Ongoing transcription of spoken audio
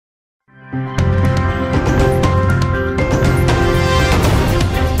Plus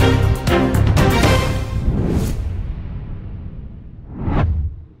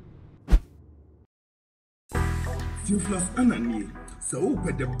Anani, so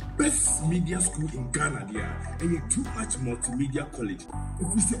open the best media school in Ghana there, and you too much multimedia college. If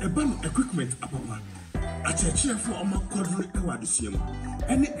we say a band equipment apapa, a chair for a quadruple awadisium,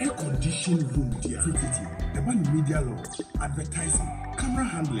 any air conditioned room there, a band media law, advertising, camera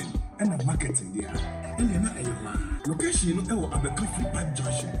handling, and a marketing there. And then I location at the coffee pipe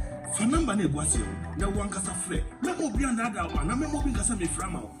junction. Fanamba ne boasio, na wankasa fre. Na obi another one, na me mobi kasa me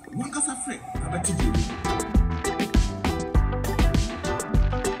frama. Wankasa fre, abati di.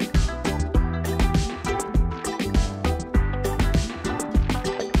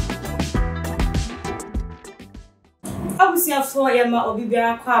 For Yama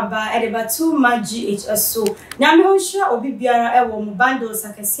Obibiara Kwaba, Edeba 2 GH or so. Now, me sure Obibiara, I will bundles,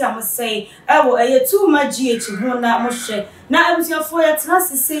 I can see, I must say, I will a 2 GH, who not Moshe. Now, I was your 4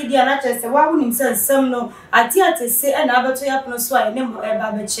 years, say, dear, not just a woman himself, some no, I tear to say, and I to up no swine, name or a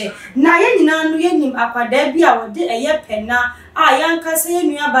babache. Now, yen Aquadebia or did a year Pena. Young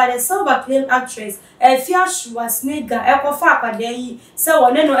Cassia by the silver claim actress, Afia Schwar, Ecofa Day, so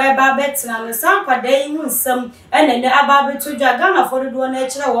one no eba better and the San Quaday moon some, and then the Ababe to Jagana for the one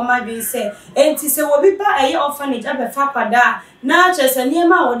natural woman being said, and tis a wobipa a orphanage of a fapada. Now, just a near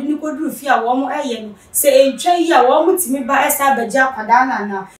ma or didn't go do fear one more ayen, say in tray ya one with me by a sabaja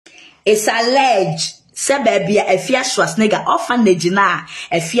padana. It's alleged. Baby, Afia Schwar orphanage na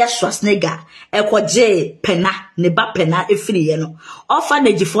Afia Schwar ekwaje Pena ne ba Pena efiri no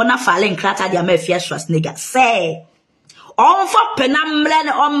orphanage for na falen krata dia ma Afia Schwar say on for Pena mle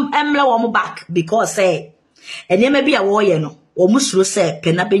ne emle wo back because say enema bi a wo ye no wo musuro say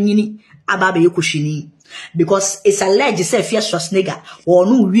Pena benyini aba be yekohwini because it's alleged say Afia Schwar wo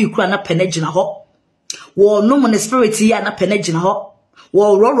no wi kura na Pena gina ho wo no mo spirit ya na Pena gina ho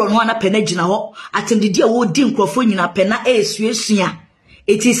wo roro no na Pena gina ho atendidi a wo di nkrofo nyina Pena esuesua.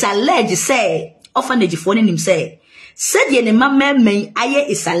 It is alleged say orphanage for him say said ye ne mama men aye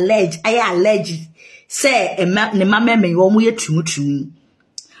is alleged say ne mama men wo mu ye tumutu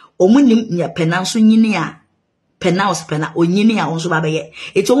omunim nya Pena so nyini a Pena os Pena onyini a wonso ba be ye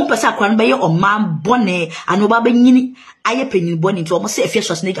eti omu pesa akwan be ye oman bone anu ba be nyini aye penyin bone nti omu say Afia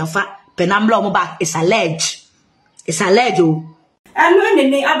Schwar fa Pena mla omu back is alleged o. And when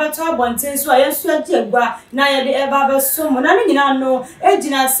the abattoir bonten so I swear Jagua, na the Eba Somo, none no,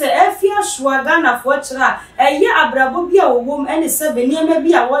 Edina say, Afia Schwar Ghana for Chra, a year Abrabobia or womb and 7 year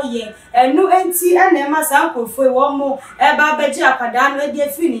maybe a 1 year, and no NT and Emma's uncle for 1 more, Eba Beja Padano, dear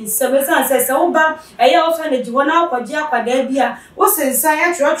feelings, 7 says, Oba, a year orphanage 1 hour for Jacqa Debia, was in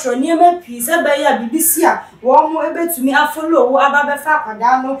Sayatro near my piece, a Baya BBC, 1 more able to me a follow, Abba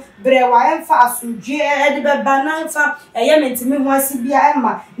Fapadano, Brewa and Fast, J. Edba Bananfa, a year to me.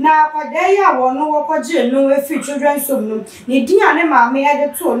 Emma. Now, Padea will no walk no if children so no. Nidia and mammy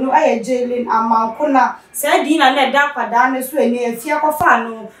added to no air jailing a Malcona. Said Dina net dark Padana so near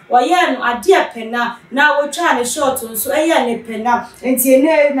Fiacofano, or yan a dear Pena. Now we're trying to shorten so a yan Pena. And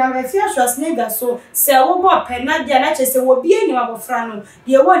Tiene now a Afia Schwar so say what Pena the natchez will be any of Frano.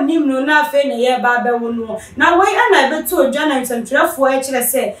 The one name no nothing a year Baba will know. Now why and I bet to Janet and 12 for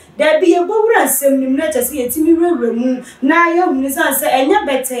say there be a bower and some letters here to me remove. Now you say enya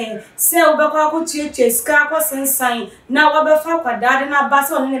better say obekwa ko tietie ska ko sensan na obefa kwada na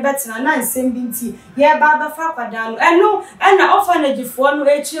basa on ne better na nsem binti ye ba befa kwada no eno na orphanage fo no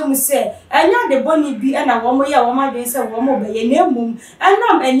echire mu say enya de boni bi na wo mo ye wo ma den say wo mo be ye na mum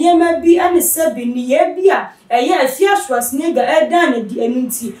enam eniema bi ene sebi ni ye bia eye Afia Schwar edan di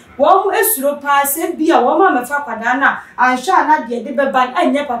enunti wo mo esuro pa se bia wo ma mefa kwada na ansha na de beban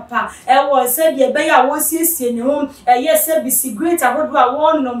anya papa e wo se de be ya wo siesie ne ho eye sebi si great abodu a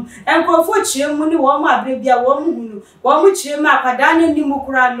wonnom enkrofo chire mu ni wo ma abrebia wo mu hunu wo mu chire ma akada na ni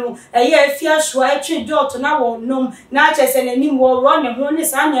mukura no eye Afia Schwar etwe dot na wonnom na chese na ni wo ro ne ho ne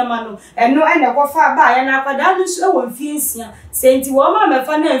sa nyama no eno ene kofa ba ya na akada no so wo mfie nsia senti wo ma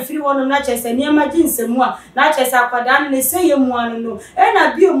mefa na mfiri wonnom na chese nyama ginsemu a na chese akada ne se ye mu anu no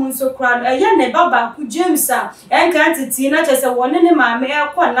ena bi omu nso kura no eye ne baba ku James a enka titi na chese wonne ne maame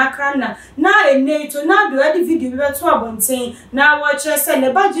ekọ na kra na ene to na do edi video bi beto abonten na wo kire se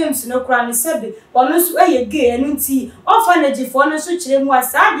ne ba James no kura ne sebe ono so gay enu nti orphanage fo no so kire mu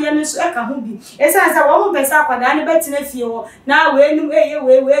asa de no so eka ho bi esansa wo mo besa akwada ne betina fie wo na we enum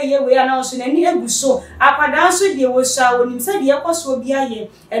we ana so nani eguso akwada so de wo sha wonim se de ekoso obi aye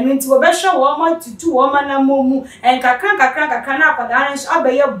enu nti wo be hwe wo ma tutu wo ma na momu enkakran na akwada ne so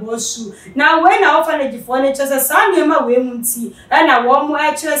abaye bosu na we na orphanage fo ne chese sa niema we mu nti na wo mo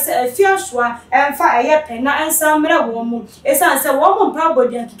e kire se Afia Schwar emfa eye Pena ensamre wo mo esansa wo mo mpa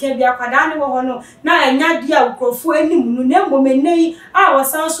bodi akike bi akwada ne wo ho no na enya dia ukrofo anim nu na momenei a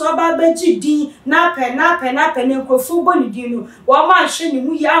wasan so aba baji din na Pena ukrofo boni din no wo ma hwe ni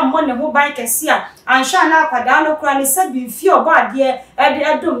mu ya ammo ne ho ban kese a ansha na akwada no kura ne sabi fi oba ade ede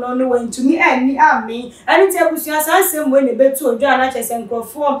edom no no wantumi ani ami ani te abusua sansem we ne betu odwa na chese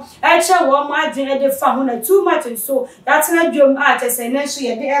nkrofo eche wo mo adwen ede fa ho na too much so that na dwom a chese ne so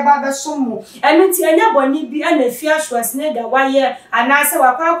ye de eba be somo ani ti anya boni bi ana Afia Schwar snega waye anase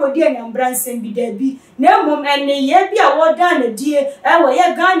wakwa akodi anyambransem bi da bi na mom ene ye bi a woda na die ewe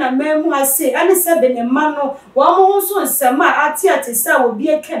ye Ghana memu ase ane sebe ne ma no wo mo so nsema ate sa wo bi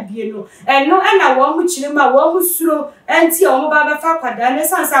eka bie no eno ana wo mo kirima wo mo suro enti o mo ba ba fa kwada ne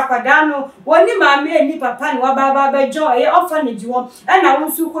sansa kwada no woni ma me ni papa ne wa ba ba jo ye orphanage wo ana wo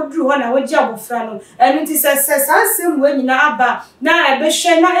su koduru ho na wo ji abofra no eno ti se sansem wo nyina aba na ebe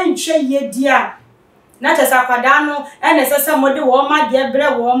hwe na entwe ye dia na chesa kwada no ene sese mode wo ma de bre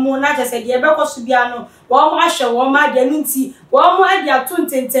wo mo na chese de be koso bia no wo mo ahwe wo ma de nti wo mo ade ato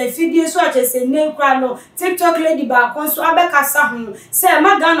ntenten fidie so achese ne kra no TikTok lady ba kon so abekasa ho se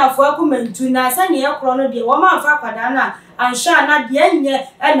ma Ghana fo akumentu na se ne ekro no de wo ma afa kwada na ansha na de enye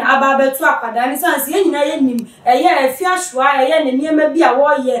ene aba betu akwada ni sanse enyina yenim eye Afia Schwar eye ne niema bia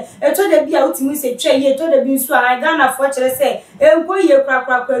wo ye eto de bia utimi se twa ye to de bi nso a Ghana fo kire se enko ye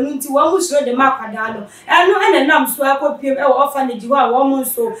kra nu nti wo mo suro de ma akwada no eno ene nam so akopiem e wo orphanage wa wo mo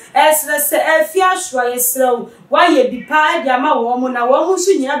nso esre se Afia Schwar yesrew wa ye bi pa de ama wo mo na wo mo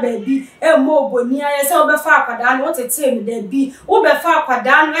nso nyina ba bi e mo oboni aye se wo be fa akwada no tete mi da bi wo be fa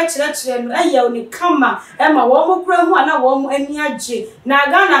akwada no e kire no eye oni kama e ma wo mo kura hu ana wo mo ani age na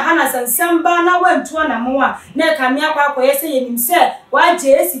Ghana hana sansamba na wantu na mo a na ka me akwa yese yenim se wa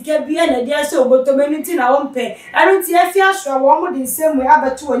je esike bi na dia se obotomeniti na wo mpe anu ti Afia Schwar wo mo de nsemu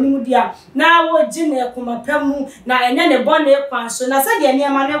abeto wani mu dia na wo ji na ekumapam na enya ne bone kwanso na se de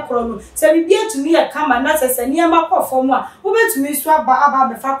niema ne kro no se bibie tumi ye kama na se niema kofom a wo betumi so aba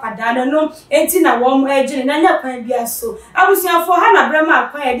befa kwada no enti na wo mo eji na nya kwan bia so abusuafo ha na brema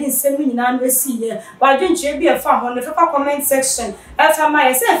akwan ye de nsemu nyina no esiye wa dwenche bi e fa ho no fefa comment section afama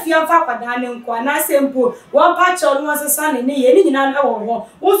ye se Afia fa kwada ne nkwa na sempo wo pa cho no sesa ne ye ni nyina no wo ho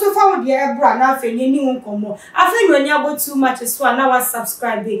wo so fa wo de ebra na afa ni nkomo afa no anya go too much so na wa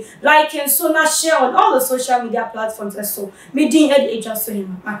subscribe like and so na share on all the social media platforms so me din ed ejaso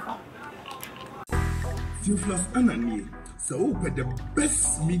him aka Theophilus Anani, so the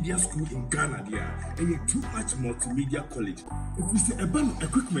best media school in Ghana there, and you too much multimedia college. If we say about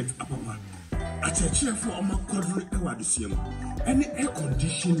equipment, apapa, a church for our quadruple ewadisium, any air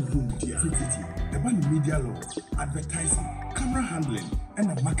conditioned room there, about media law, advertising, camera handling,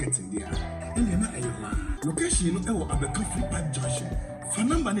 and the marketing there, and then a location you know about Free Park Junction.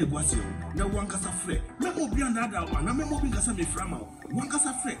 Fanamba ne boasio, na wankasa frɛ. Na obi anada wa na me mo bi kasa me frama.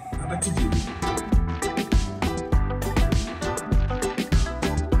 Wankasa frɛ, abati di.